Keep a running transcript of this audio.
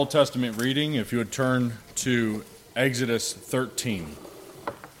Old Testament reading, if you would turn to Exodus 13.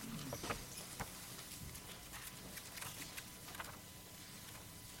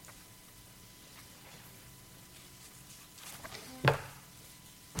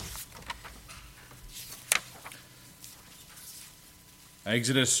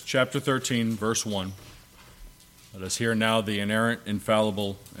 Exodus chapter 13, verse 1. Let us hear now the inerrant,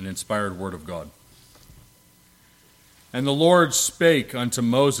 infallible, and inspired word of God. And the Lord spake unto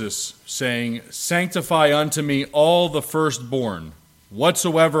Moses, saying, Sanctify unto me all the firstborn,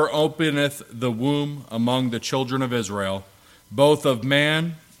 whatsoever openeth the womb among the children of Israel, both of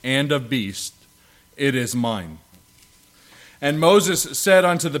man and of beast, it is mine. And Moses said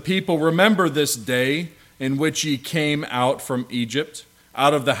unto the people, Remember this day in which ye came out from Egypt,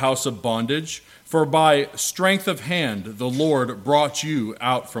 out of the house of bondage, for by strength of hand the Lord brought you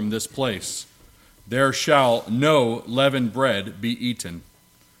out from this place. There shall no leavened bread be eaten.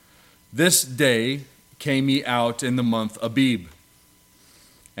 This day came ye out in the month Abib.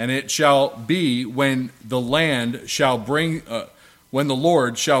 And it shall be when the Lord shall bring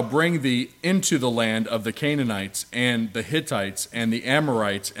thee into the land of the Canaanites and the Hittites and the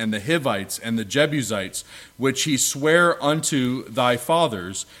Amorites and the Hivites and the Jebusites, which he sware unto thy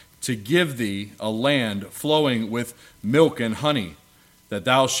fathers to give thee a land flowing with milk and honey, that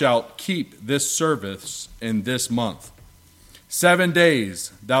thou shalt keep this service in this month. 7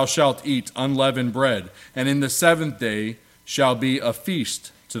 days thou shalt eat unleavened bread, and in the seventh day shall be a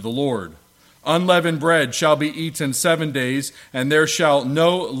feast to the Lord. Unleavened bread shall be eaten 7 days, and there shall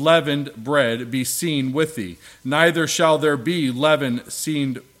no leavened bread be seen with thee, neither shall there be leaven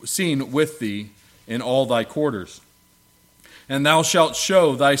seen with thee in all thy quarters. And thou shalt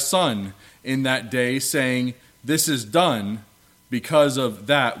show thy son in that day, saying, This is done because of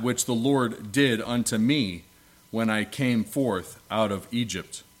that which the Lord did unto me when I came forth out of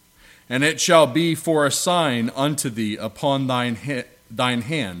Egypt. And it shall be for a sign unto thee upon thine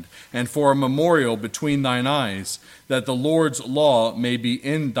hand, and for a memorial between thine eyes, that the Lord's law may be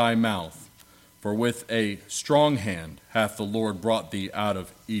in thy mouth. For with a strong hand hath the Lord brought thee out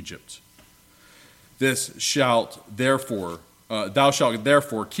of Egypt. Thou shalt therefore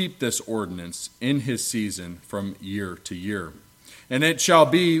keep this ordinance in his season from year to year. And it shall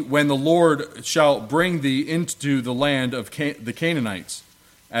be when the Lord shall bring thee into the land of the Canaanites,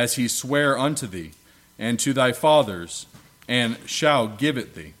 as he sware unto thee, and to thy fathers, and shall give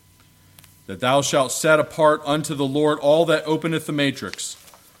it thee, that thou shalt set apart unto the Lord all that openeth the matrix,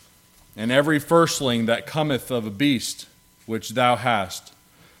 and every firstling that cometh of a beast which thou hast,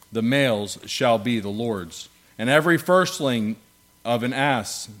 the males shall be the Lord's. And every firstling of an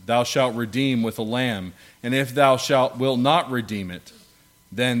ass thou shalt redeem with a lamb, and if thou wilt not redeem it,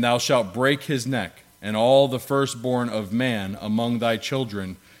 then thou shalt break his neck, and all the firstborn of man among thy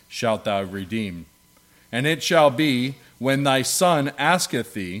children shalt thou redeem. And it shall be, when thy son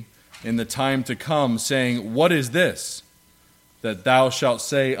asketh thee in the time to come, saying, What is this? That thou shalt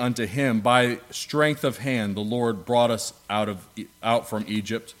say unto him, By strength of hand the Lord brought us out from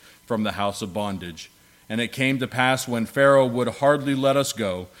Egypt, from the house of bondage. And it came to pass, when Pharaoh would hardly let us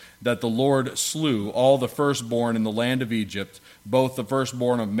go, that the Lord slew all the firstborn in the land of Egypt, both the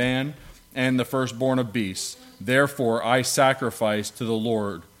firstborn of man and the firstborn of beasts. Therefore I sacrifice to the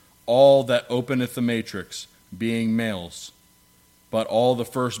Lord all that openeth the matrix, being males. But all the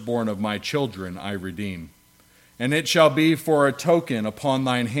firstborn of my children I redeem. And it shall be for a token upon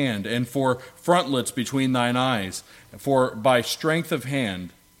thine hand, and for frontlets between thine eyes. For by strength of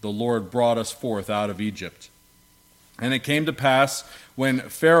hand the Lord brought us forth out of Egypt. And it came to pass, when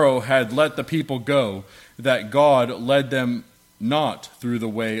Pharaoh had let the people go, that God led them not through the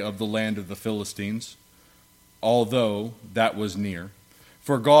way of the land of the Philistines, although that was near.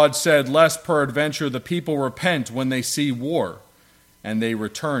 For God said, Lest peradventure the people repent when they see war, and they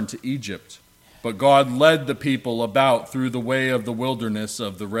return to Egypt. But God led the people about through the way of the wilderness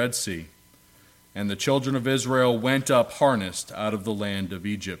of the Red Sea. And the children of Israel went up harnessed out of the land of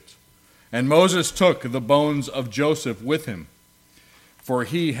Egypt. And Moses took the bones of Joseph with him, for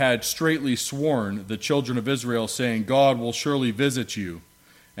he had straitly sworn the children of Israel, saying, God will surely visit you,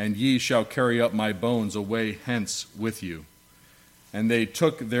 and ye shall carry up my bones away hence with you. And they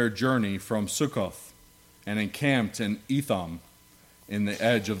took their journey from Succoth, and encamped in Etham, in the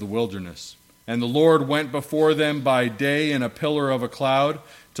edge of the wilderness. And the Lord went before them by day in a pillar of a cloud,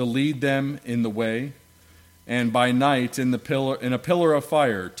 to lead them in the way, and by night in a pillar of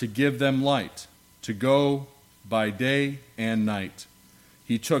fire, to give them light, to go by day and night.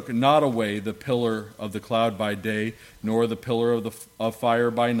 He took not away the pillar of the cloud by day, nor the pillar of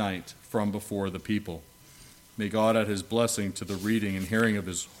fire by night from before the people. May God add his blessing to the reading and hearing of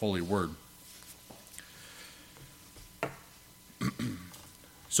his holy word.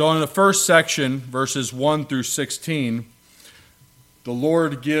 So in the first section, verses 1 through 16, the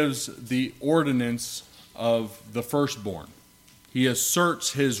Lord gives the ordinance of the firstborn. He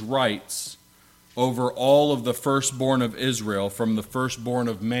asserts his rights over all of the firstborn of Israel, from the firstborn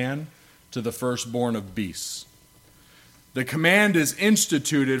of man to the firstborn of beasts. The command is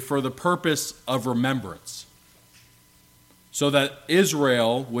instituted for the purpose of remembrance, so that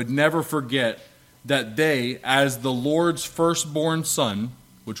Israel would never forget that they, as the Lord's firstborn son,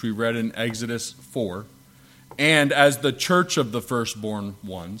 which we read in Exodus 4, and as the church of the firstborn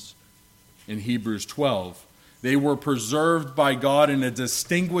ones in Hebrews 12, they were preserved by God in a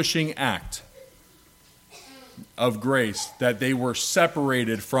distinguishing act of grace, that they were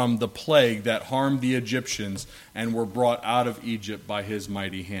separated from the plague that harmed the Egyptians and were brought out of Egypt by his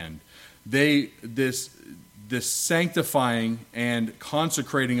mighty hand. This sanctifying and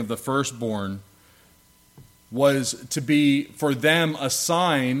consecrating of the firstborn was to be for them a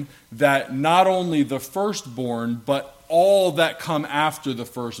sign that not only the firstborn, but all that come after the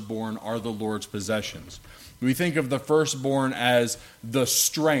firstborn are the Lord's possessions. We think of the firstborn as the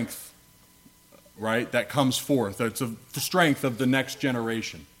strength, right, that comes forth. It's the strength of the next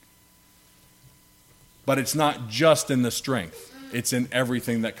generation. But it's not just in the strength. It's in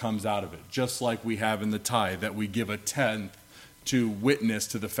everything that comes out of it. Just like we have in the tithe, that we give a tenth to witness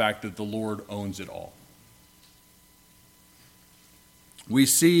to the fact that the Lord owns it all. We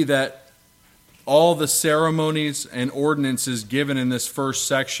see that all the ceremonies and ordinances given in this first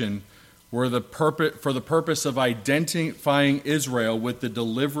section were for the purpose of identifying Israel with the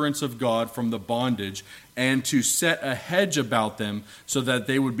deliverance of God from the bondage, and to set a hedge about them so that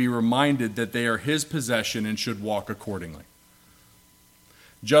they would be reminded that they are his possession and should walk accordingly.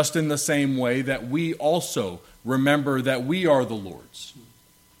 Just in the same way that we also remember that we are the Lord's,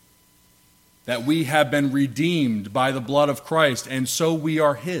 that we have been redeemed by the blood of Christ, and so we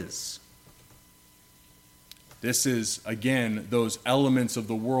are his. This is, again, those elements of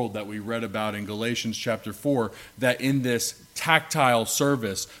the world that we read about in Galatians chapter 4, that in this tactile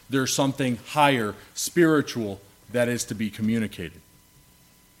service, there's something higher, spiritual, that is to be communicated.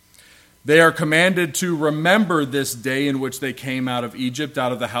 They are commanded to remember this day in which they came out of Egypt,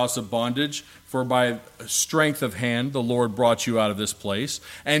 out of the house of bondage, for by strength of hand the Lord brought you out of this place.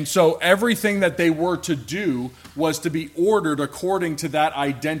 And so everything that they were to do was to be ordered according to that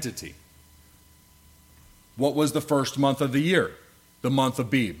identity. What was the first month of the year? The month of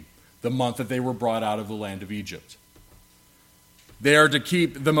Abib, the month that they were brought out of the land of Egypt. They are to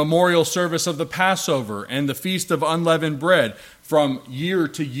keep the memorial service of the Passover and the Feast of Unleavened Bread from year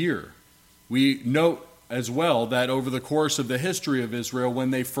to year. We note as well that over the course of the history of Israel,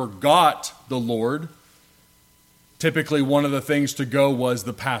 when they forgot the Lord, typically one of the things to go was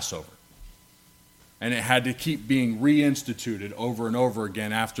the Passover. And it had to keep being reinstituted over and over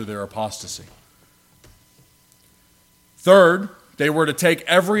again after their apostasy. Third, they were to take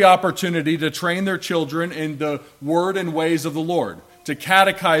every opportunity to train their children in the word and ways of the Lord, to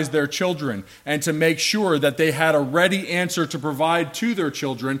catechize their children, and to make sure that they had a ready answer to provide to their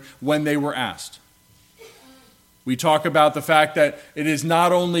children when they were asked. We talk about the fact that it is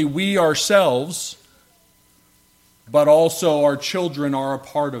not only we ourselves, but also our children are a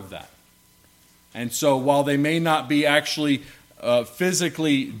part of that. And so while they may not be actually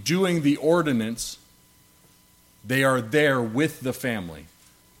physically doing the ordinance, they are there with the family,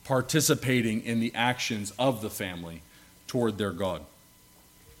 participating in the actions of the family toward their God.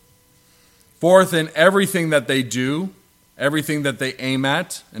 Fourth, in everything that they do, everything that they aim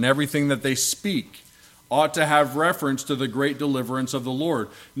at, and everything that they speak ought to have reference to the great deliverance of the Lord.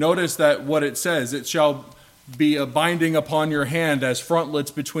 Notice that what it says, it shall be a binding upon your hand as frontlets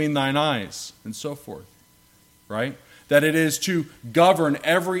between thine eyes, and so forth, right? That it is to govern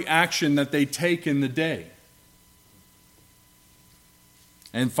every action that they take in the day.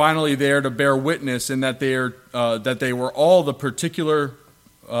 And finally, they are to bear witness in that they were all the particular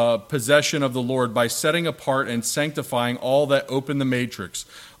possession of the Lord by setting apart and sanctifying all that open the matrix,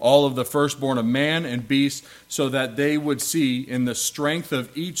 all of the firstborn of man and beast, so that they would see in the strength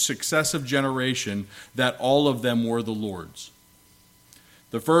of each successive generation that all of them were the Lord's.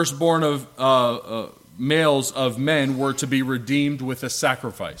 The firstborn of males of men were to be redeemed with a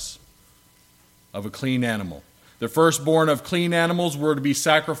sacrifice of a clean animal. The firstborn of clean animals were to be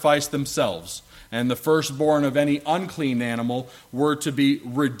sacrificed themselves, and the firstborn of any unclean animal were to be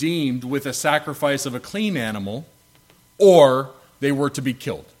redeemed with a sacrifice of a clean animal, or they were to be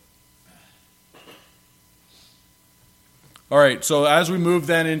killed. All right, so as we move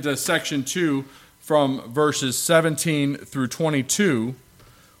then into section 2, from verses 17 through 22,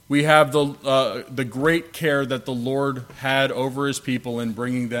 we have the great care that the Lord had over his people in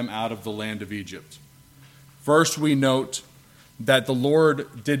bringing them out of the land of Egypt. First, we note that the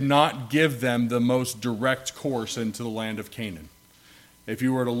Lord did not give them the most direct course into the land of Canaan. If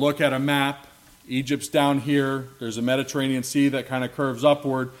you were to look at a map, Egypt's down here, there's a Mediterranean Sea that kind of curves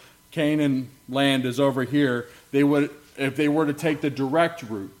upward, Canaan land is over here. If they were to take the direct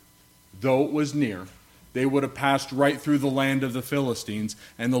route, though it was near, they would have passed right through the land of the Philistines,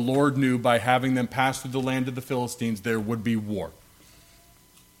 and the Lord knew by having them pass through the land of the Philistines there would be war.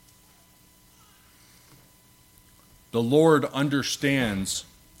 The Lord understands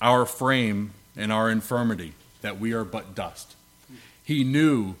our frame and our infirmity, that we are but dust. He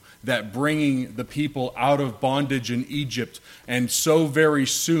knew that bringing the people out of bondage in Egypt and so very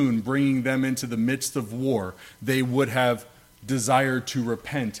soon bringing them into the midst of war, they would have desired to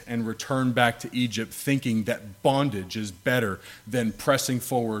repent and return back to Egypt, thinking that bondage is better than pressing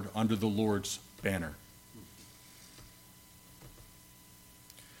forward under the Lord's banner.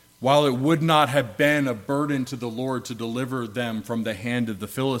 While it would not have been a burden to the Lord to deliver them from the hand of the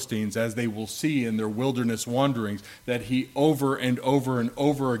Philistines, as they will see in their wilderness wanderings, that he over and over and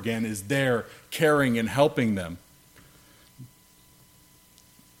over again is there caring and helping them,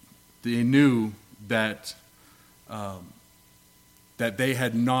 they knew that they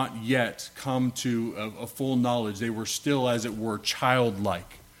had not yet come to a full knowledge. They were still, as it were,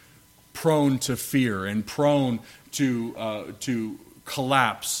 childlike, prone to fear and prone to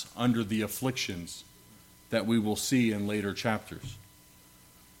collapse under the afflictions that we will see in later chapters.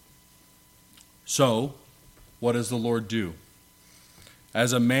 So, what does the Lord do?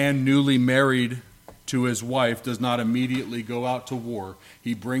 As a man newly married to his wife does not immediately go out to war,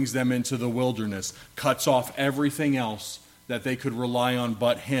 he brings them into the wilderness, cuts off everything else that they could rely on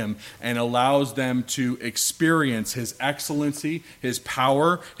but him, and allows them to experience his excellency, his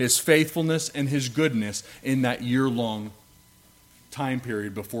power, his faithfulness, and his goodness in that year-long time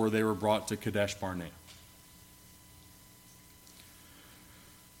period before they were brought to Kadesh Barnea.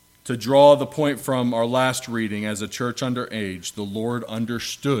 To draw the point from our last reading, as a church under age, the Lord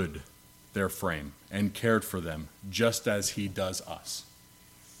understood their frame and cared for them, just as he does us.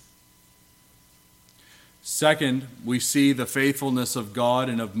 Second, we see the faithfulness of God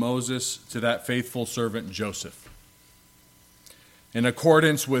and of Moses to that faithful servant Joseph. In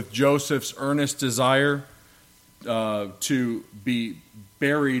accordance with Joseph's earnest desire to be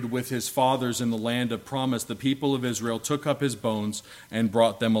buried with his fathers in the land of promise, the people of Israel took up his bones and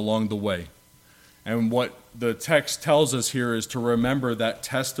brought them along the way. And what the text tells us here is to remember that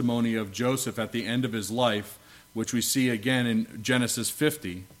testimony of Joseph at the end of his life, which we see again in Genesis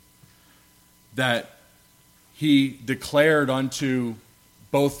 50, that he declared unto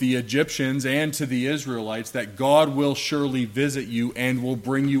both the Egyptians and to the Israelites that God will surely visit you and will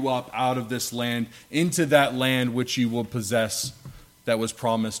bring you up out of this land into that land which you will possess that was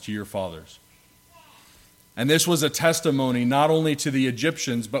promised to your fathers. And this was a testimony not only to the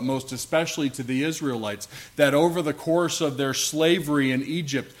Egyptians, but most especially to the Israelites, that over the course of their slavery in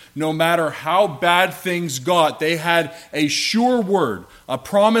Egypt, no matter how bad things got, they had a sure word, a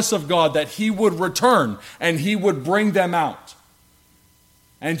promise of God that he would return and he would bring them out.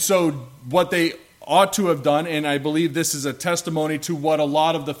 And so what they ought to have done, and I believe this is a testimony to what a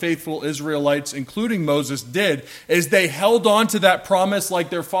lot of the faithful Israelites, including Moses, did, is they held on to that promise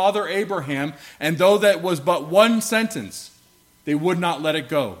like their father Abraham, and though that was but one sentence, they would not let it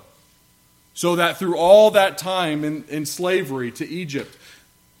go. So that through all that time in slavery to Egypt,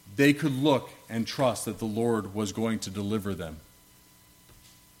 they could look and trust that the Lord was going to deliver them.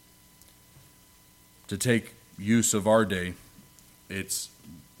 To take use of our day,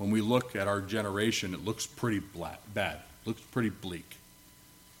 when we look at our generation, it looks pretty bad. It looks pretty bleak.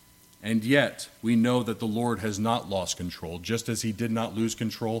 And yet, we know that the Lord has not lost control, just as he did not lose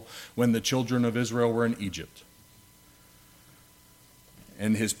control when the children of Israel were in Egypt.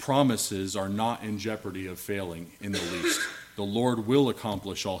 And his promises are not in jeopardy of failing in the least. The Lord will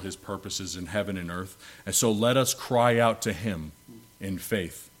accomplish all his purposes in heaven and earth, and so let us cry out to him in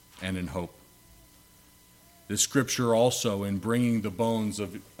faith and in hope. The scripture also, in bringing the bones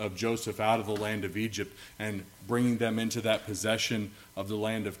of Joseph out of the land of Egypt and bringing them into that possession of the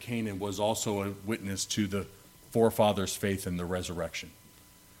land of Canaan, was also a witness to the forefathers' faith in the resurrection.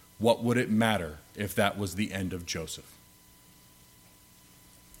 What would it matter if that was the end of Joseph?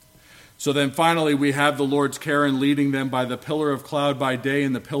 So then finally we have the Lord's care in leading them by the pillar of cloud by day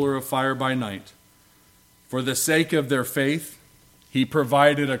and the pillar of fire by night. For the sake of their faith, he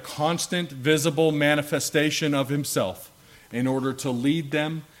provided a constant, visible manifestation of himself in order to lead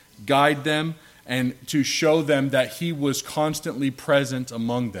them, guide them, and to show them that he was constantly present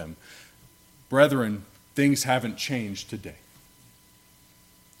among them. Brethren, things haven't changed today.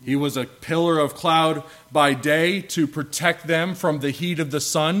 He was a pillar of cloud by day to protect them from the heat of the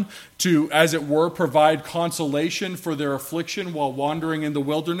sun, to, as it were, provide consolation for their affliction while wandering in the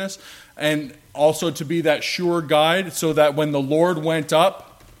wilderness, and also to be that sure guide so that when the Lord went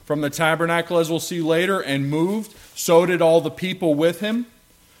up from the tabernacle, as we'll see later, and moved, so did all the people with him,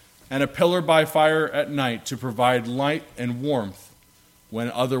 and a pillar by fire at night to provide light and warmth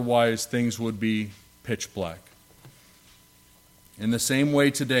when otherwise things would be pitch black. In the same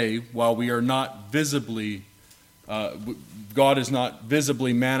way today, while we are not visibly, God is not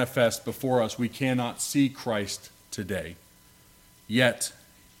visibly manifest before us, we cannot see Christ today. Yet,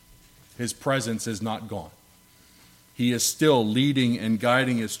 his presence is not gone. He is still leading and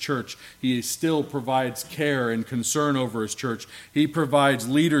guiding his church. He still provides care and concern over his church. He provides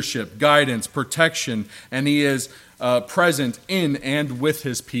leadership, guidance, protection, and he is present in and with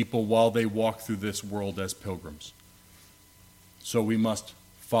his people while they walk through this world as pilgrims. So we must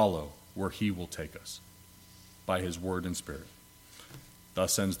follow where he will take us by his word and spirit.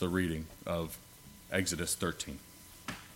 Thus ends the reading of Exodus 13.